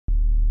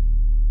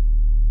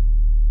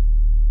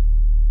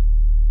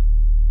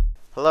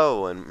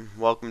Hello and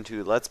welcome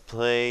to Let's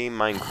Play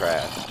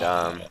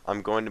Minecraft.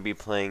 I'm going to be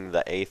playing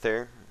the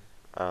Aether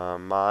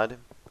mod.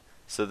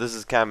 So this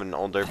is kind of an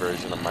older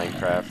version of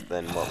Minecraft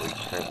than what we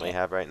currently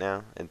have right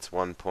now. It's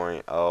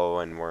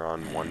 1.0 and we're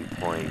on 1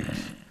 point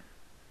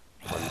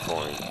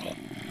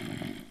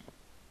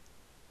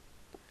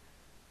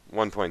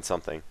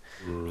something,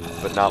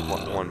 but not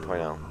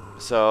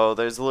 1.0. So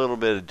there's a little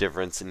bit of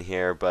difference in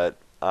here, but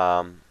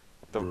let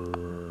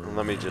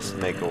me just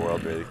make a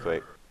world really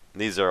quick.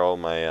 These are all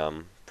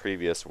my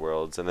previous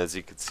worlds, and as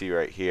you can see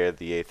right here,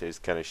 the Aether is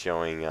kind of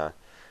showing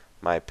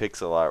my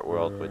pixel art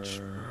world, which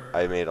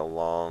I made a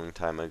long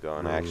time ago,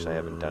 and I actually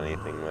haven't done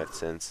anything with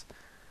since.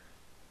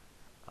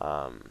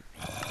 Don't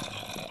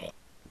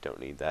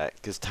need that,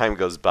 because time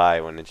goes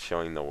by when it's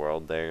showing the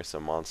world there, so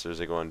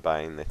monsters are going by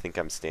and they think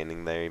I'm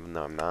standing there even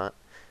though I'm not.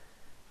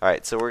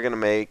 Alright, so we're going to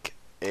make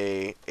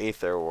a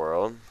Aether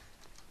world,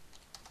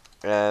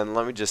 and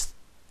let me just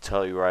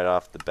tell you right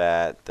off the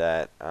bat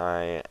that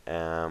I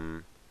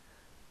am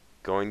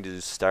going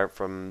to start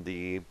from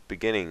the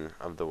beginning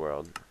of the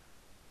world.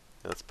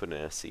 Let's put in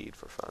a seed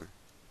for fun.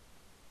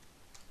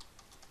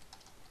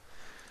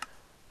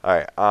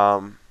 Alright,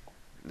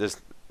 there's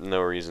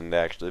no reason to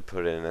actually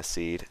put in a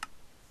seed.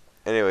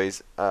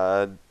 Anyways,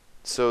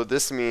 so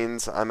this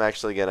means I'm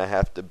actually gonna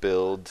have to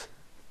build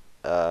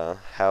a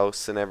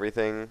house and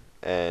everything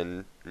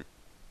and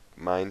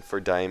mine for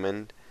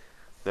diamond.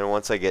 Then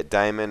once I get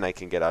diamond, I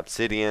can get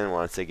obsidian.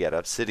 Once I get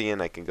obsidian,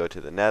 I can go to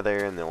the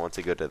nether. And then once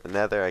I go to the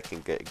nether, I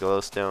can get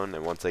glowstone.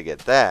 And once I get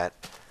that,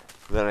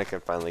 then I can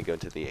finally go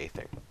to the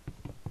Aether.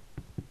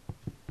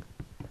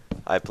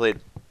 I played,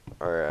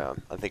 or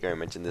I think I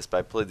mentioned this, but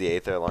I played the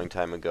Aether a long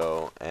time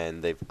ago.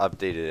 And they've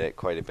updated it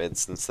quite a bit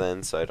since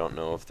then. So I don't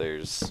know if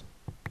there's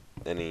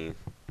any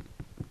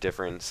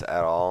difference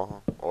at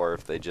all. Or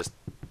if they just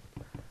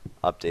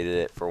updated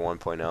it for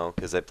 1.0,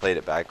 because I played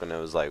it back when it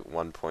was like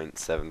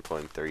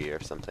 1.7.3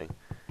 or something,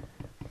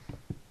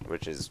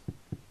 which is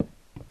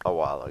a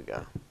while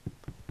ago.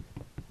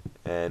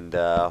 And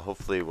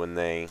hopefully when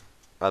they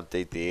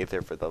update the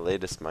Aether for the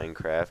latest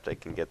Minecraft, I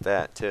can get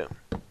that too.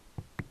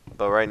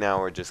 But right now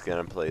we're just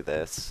gonna play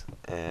this,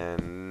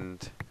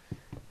 and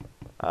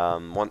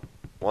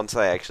once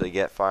I actually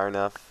get far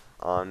enough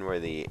on where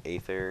the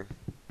Aether,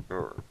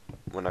 or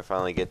when I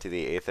finally get to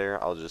the Aether,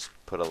 I'll just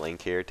put a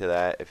link here to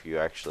that if you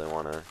actually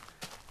want to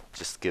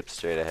just skip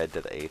straight ahead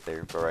to the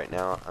Aether. But right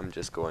now, I'm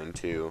just going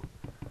to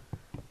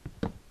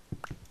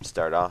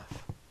start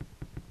off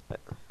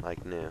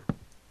like new.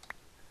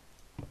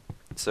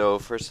 So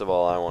first of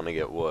all, I want to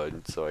get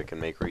wood so I can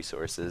make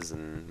resources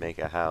and make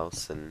a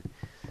house and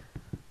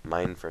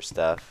mine for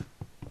stuff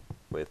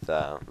with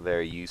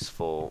very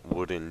useful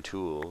wooden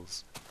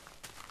tools.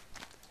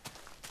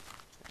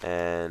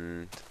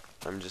 And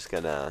I'm just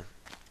gonna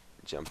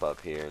jump up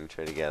here and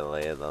try to get a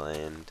lay of the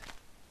land.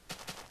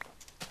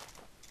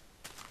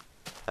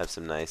 Have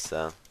some nice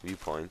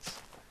viewpoints,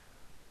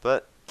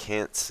 but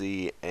can't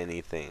see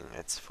anything.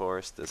 It's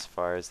forest as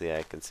far as the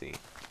eye can see.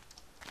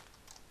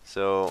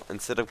 So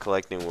instead of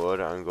collecting wood,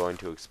 I'm going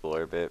to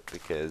explore a bit,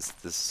 because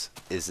this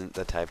isn't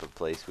the type of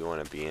place we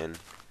want to be in.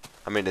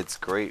 I mean, it's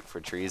great for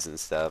trees and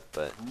stuff,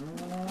 but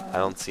I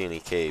don't see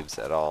any caves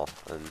at all,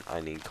 and I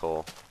need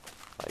coal,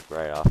 like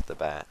right off the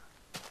bat.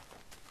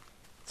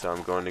 So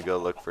I'm going to go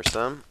look for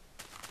some,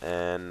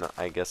 and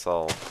I guess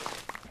I'll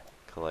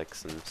collect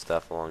some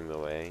stuff along the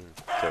way, and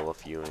kill a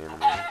few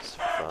animals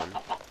for fun,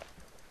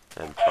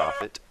 and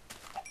profit,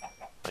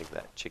 like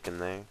that chicken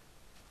there.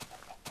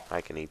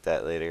 I can eat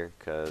that later,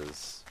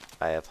 because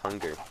I have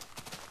hunger.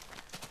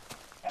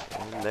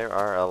 And there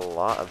are a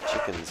lot of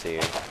chickens here.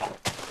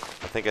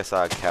 I think I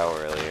saw a cow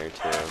earlier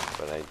too,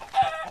 but I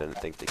didn't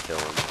think to kill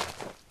him.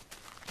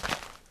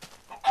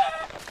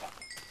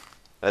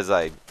 As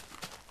I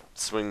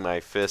swing my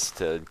fist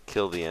to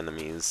kill the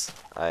enemies,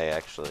 I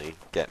actually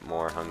get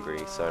more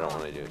hungry, so I don't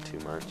want to do it too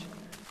much.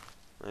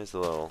 There's a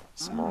little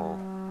small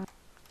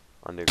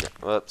underground.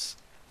 Whoops.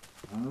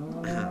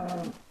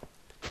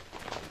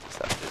 Just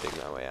have to dig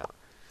my way out.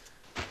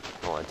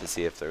 I wanted to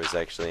see if there was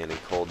actually any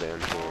coal down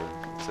here,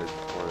 so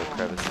one of the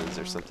crevices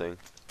or something.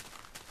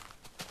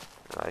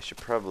 I should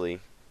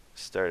probably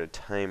start a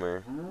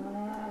timer.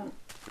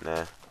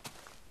 Nah.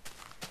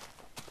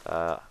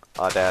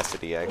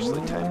 Audacity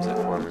actually times it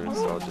for me,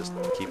 so I'll just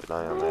keep an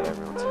eye on that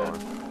every once in a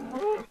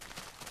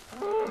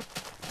while.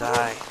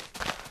 Die!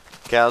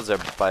 Cows are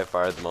by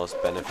far the most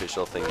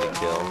beneficial thing to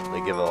kill. They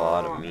give a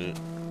lot of meat,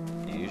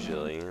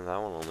 usually.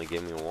 That one only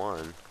gave me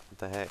one. What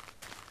the heck?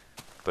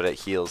 But it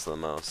heals the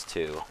most,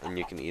 too. And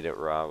you can eat it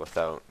raw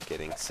without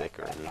getting sick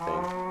or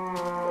anything.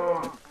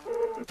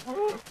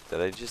 Did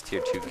I just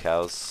hear two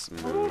cows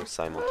moo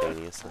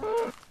simultaneously?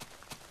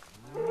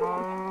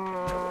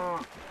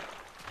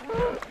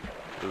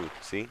 Ooh,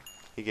 see?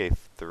 He gave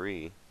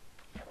 3.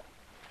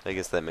 I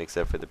guess that makes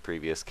up for the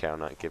previous cow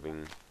not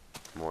giving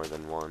more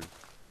than 1.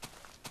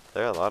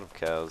 There are a lot of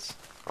cows,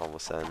 all of a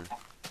sudden.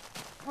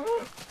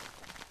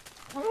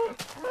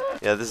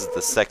 Yeah, this is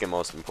the second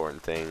most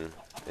important thing,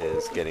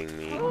 is getting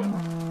meat.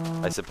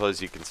 I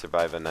suppose you can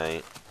survive a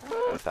night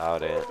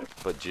without it,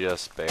 but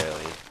just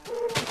barely.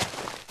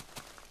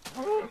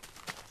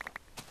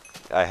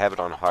 I have it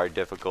on hard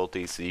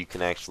difficulty, so you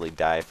can actually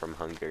die from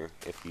hunger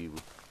if you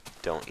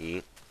don't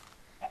eat.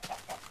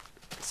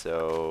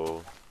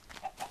 So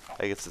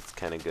I guess it's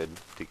kind of good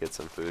to get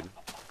some food.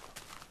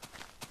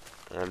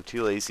 I'm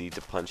too lazy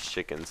to punch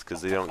chickens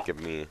because they don't give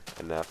me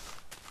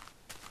enough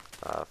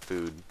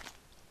food.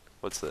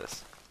 What's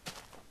this?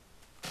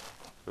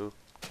 Ooh,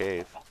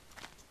 cave.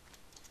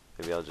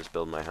 Maybe I'll just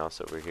build my house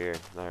over here.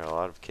 There are a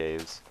lot of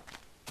caves.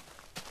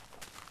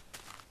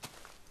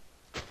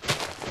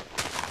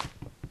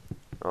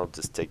 I'll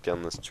just take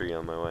down this tree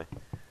on my way.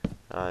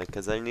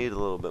 Because I need a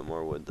little bit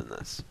more wood than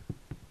this.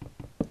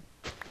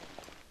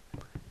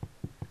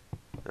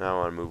 And I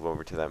want to move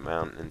over to that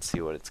mountain and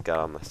see what it's got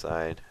on the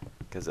side.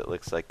 Because it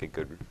looks like a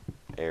good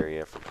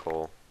area for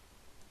coal.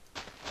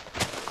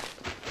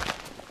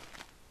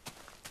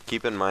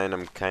 Keep in mind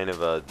I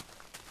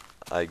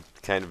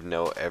kind of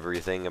know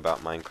everything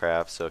about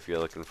Minecraft, so if you're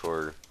looking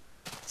for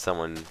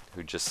someone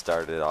who just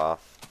started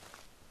off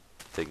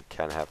to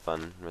kind of have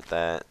fun with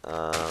that,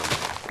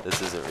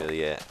 this isn't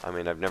really it. I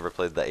mean, I've never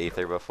played the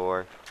Aether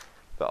before,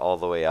 but all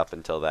the way up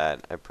until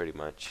that, I pretty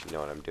much know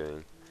what I'm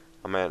doing.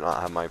 I might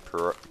not have my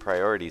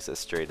priorities as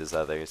straight as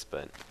others,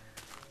 but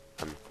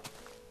I'm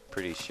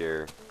pretty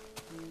sure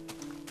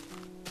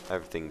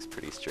everything's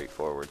pretty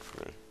straightforward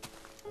for me.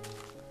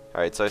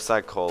 Alright, so I saw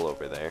coal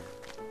over there,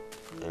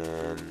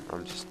 and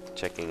I'm just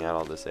checking out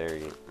all these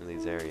areas,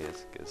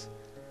 because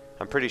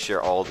I'm pretty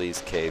sure all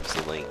these caves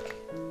link.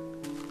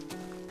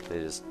 They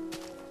just,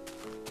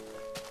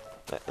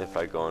 if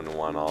I go into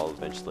one, I'll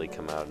eventually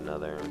come out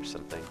another or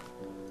something.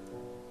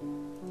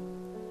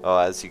 Oh,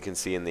 as you can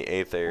see in the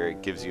Aether,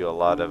 it gives you a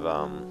lot of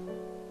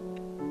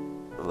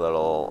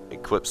little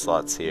equip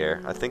slots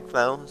here. I think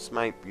those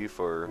might be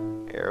for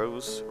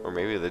arrows, or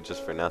maybe they're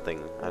just for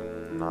nothing.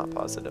 I'm not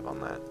positive on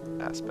that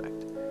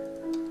aspect,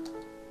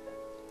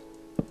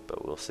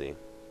 but we'll see.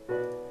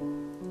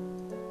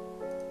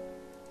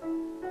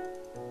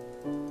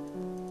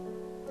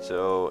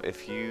 So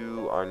if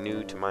you are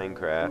new to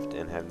Minecraft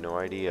and have no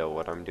idea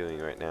what I'm doing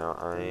right now,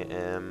 I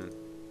am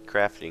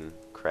crafting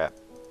crap.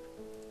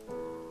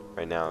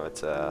 Right now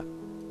it's a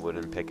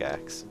wooden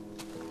pickaxe.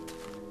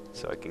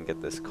 So I can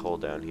get this coal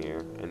down here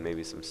and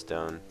maybe some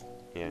stone.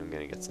 Yeah, I'm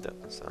gonna get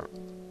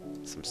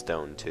some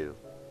stone too.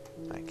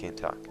 I can't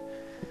talk.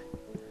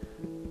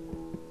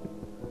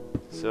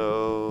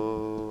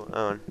 So,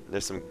 oh,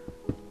 there's some,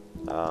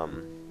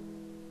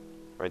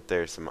 right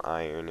there, some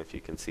iron, if you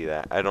can see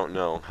that. I don't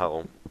know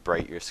how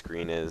bright your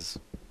screen is.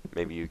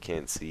 Maybe you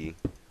can't see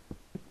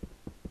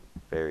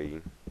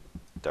very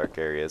dark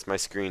areas. My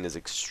screen is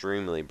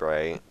extremely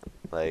bright.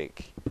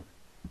 Like,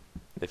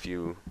 if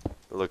you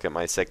look at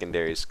my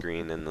secondary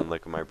screen and then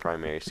look at my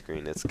primary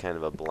screen, it's kind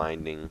of a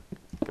blinding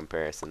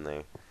comparison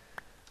there.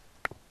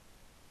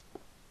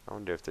 I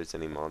wonder if there's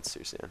any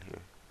monsters down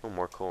here. Oh,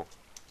 more coal.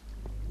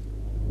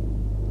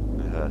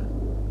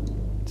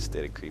 Just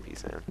did a creepy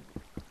sound.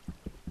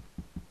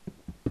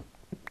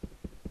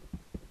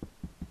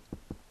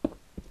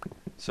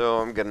 So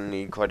I'm gonna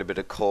need quite a bit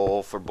of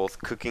coal for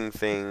both cooking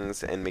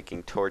things and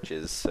making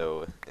torches,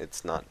 so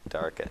it's not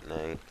dark at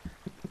night.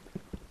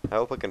 I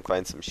hope I can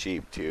find some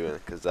sheep too,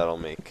 because it'll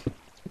make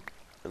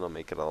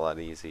it a lot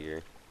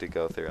easier to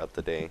go throughout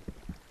the day.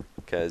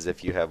 Because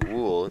if you have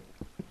wool,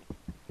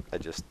 I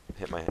just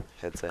hit my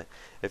headset.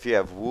 If you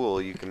have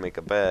wool, you can make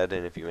a bed,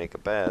 and if you make a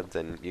bed,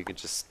 then you could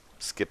just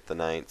skip the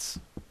nights,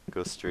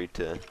 go straight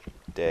to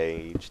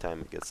day each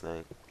time it gets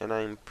night. And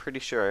I'm pretty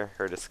sure I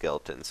heard a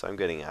skeleton, so I'm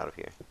getting out of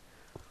here.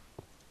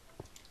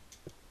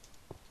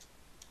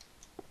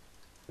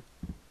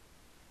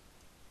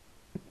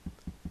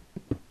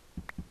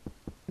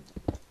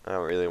 I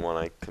don't really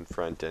want to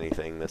confront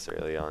anything this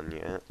early on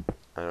yet.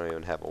 I don't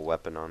even have a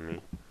weapon on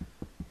me.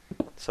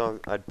 So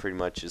I'd pretty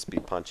much just be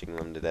punching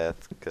them to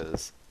death,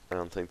 because I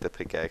don't think the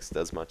pickaxe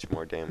does much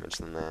more damage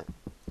than that.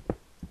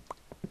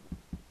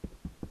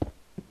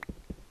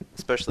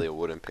 Especially a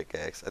wooden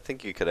pickaxe. I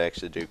think you could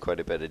actually do quite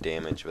a bit of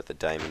damage with a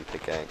diamond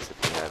pickaxe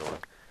if you had one.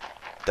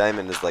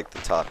 Diamond is like the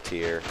top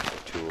tier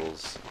of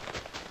tools.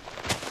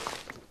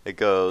 It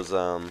goes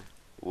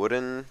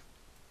wooden,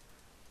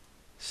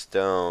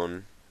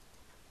 stone,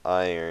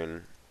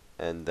 iron,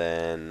 and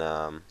then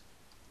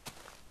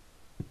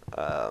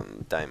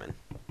diamond.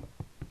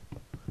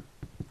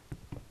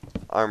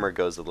 Armor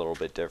goes a little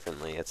bit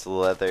differently. It's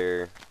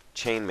leather,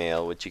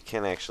 chainmail, which you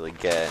can't actually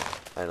get,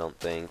 I don't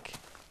think,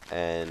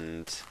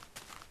 and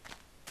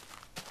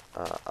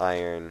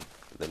iron,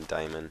 then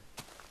diamond.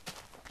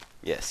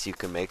 Yes, you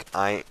can make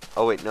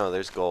oh wait, no,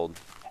 there's gold.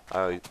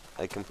 I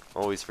can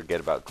always forget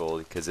about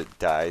gold because it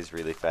dies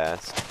really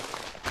fast.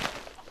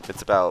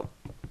 It's about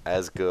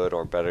as good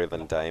or better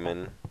than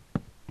diamond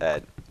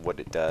at what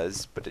it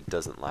does, but it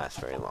doesn't last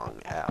very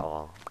long at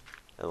all.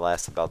 It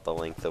lasts about the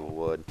length of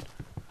wood,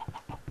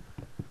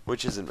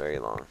 which isn't very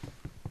long.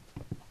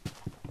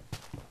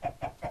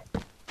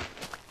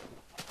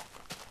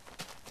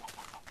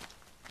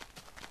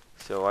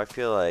 So I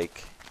feel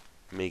like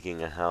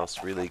making a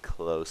house really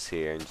close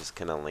here and just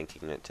kind of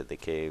linking it to the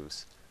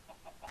caves.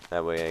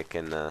 That way I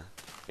can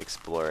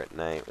explore at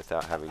night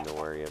without having to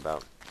worry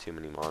about too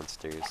many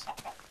monsters.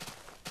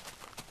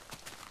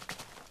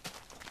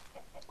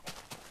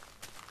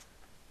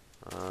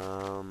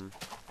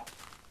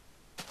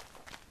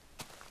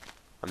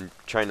 I'm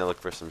trying to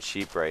look for some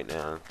sheep right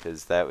now,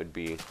 because that would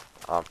be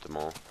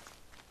optimal.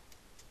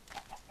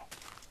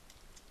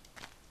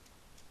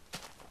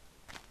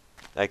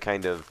 I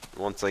kind of,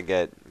 once I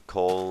get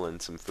coal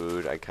and some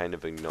food, I kind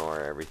of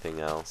ignore everything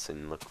else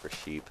and look for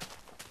sheep.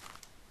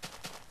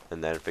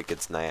 And then if it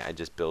gets night, I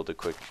just build a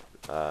quick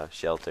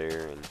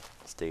shelter and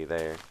stay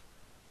there.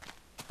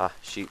 Ah,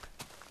 sheep.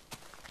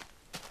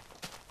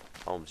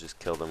 I'll just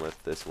kill them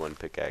with this one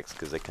pickaxe,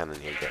 because I kind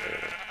of need to get rid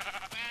of it.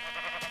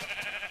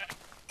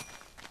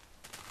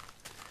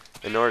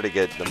 In order to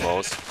get the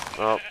most,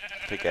 oh,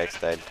 pickaxe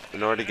died.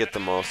 In order to get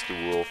the most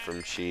wool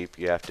from sheep,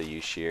 you have to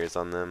use shears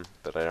on them,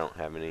 but I don't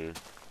have any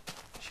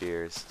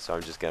shears, so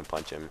I'm just gonna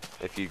punch him.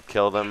 If you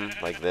kill them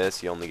like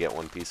this, you only get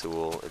one piece of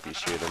wool. If you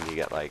shoot them, you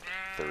get like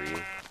 3,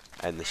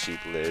 and the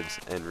sheep lives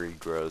and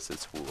regrows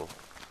its wool.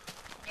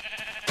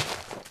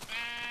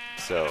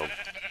 So,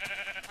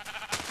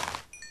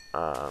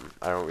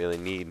 I don't really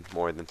need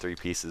more than 3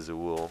 pieces of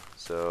wool.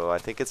 So I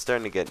think it's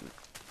starting to get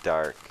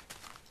dark.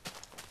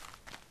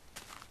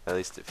 At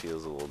least it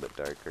feels a little bit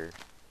darker.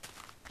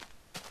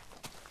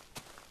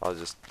 I'll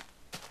just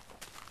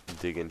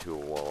dig into a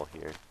wall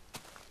here.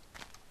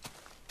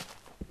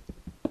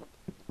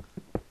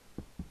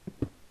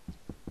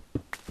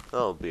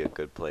 That'll be a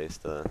good place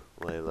to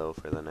lay low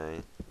for the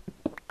night.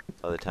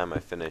 By the time I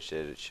finish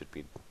it, it should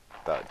be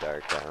about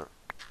dark out.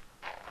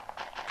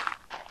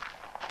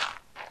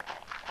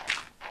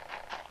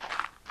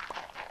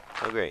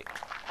 Oh great.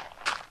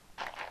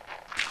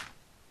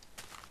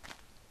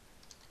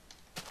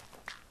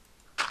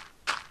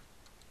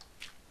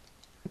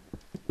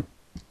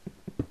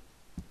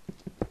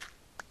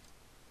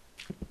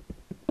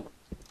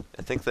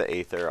 I think the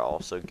Aether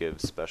also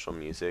gives special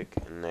music,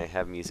 and I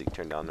have music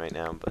turned on right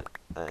now, but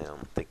I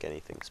don't think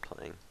anything's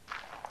playing.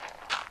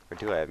 Or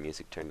do I have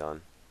music turned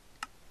on?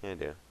 Yeah, I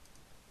do.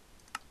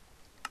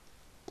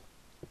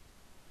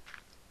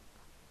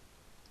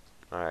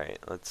 Alright,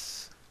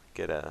 let's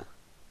get a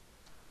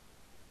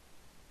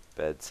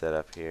bed set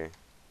up here.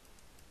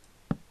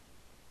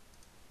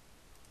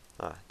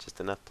 Ah, just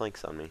enough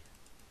planks on me.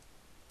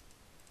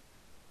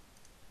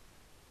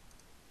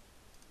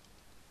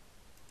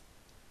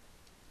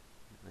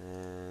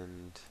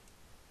 And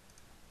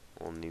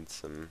we'll need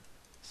some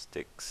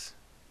sticks.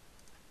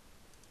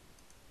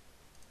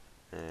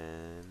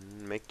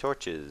 And make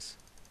torches.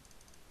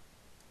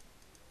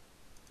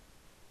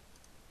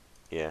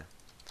 Yeah.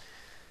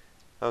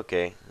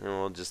 Okay, and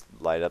we'll just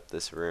light up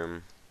this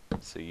room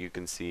so you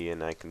can see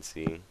and I can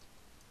see.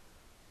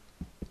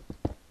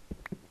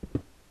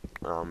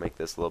 I'll make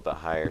this a little bit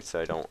higher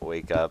so I don't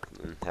wake up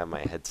and have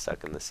my head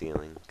stuck in the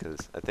ceiling,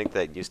 because I think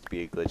that used to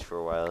be a glitch for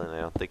a while and I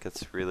don't think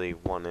it's really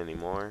one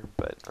anymore,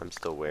 but I'm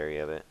still wary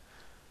of it.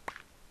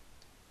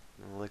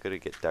 Look at it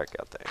get dark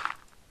out there.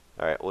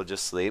 Alright, we'll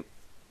just sleep,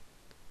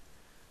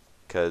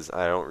 because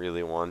I don't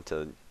really want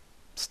to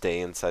stay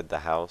inside the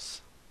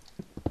house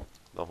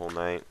the whole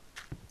night.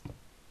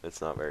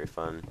 It's not very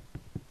fun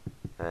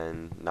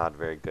and not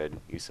very good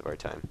use of our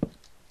time.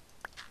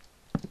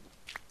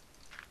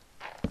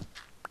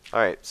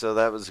 Alright, so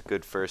that was a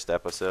good first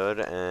episode,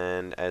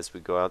 and as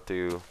we go out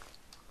through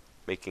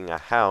making a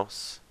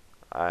house,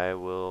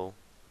 we'll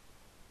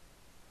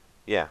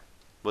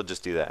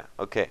just do that.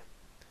 Okay,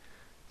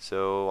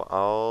 so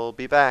I'll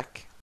be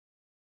back.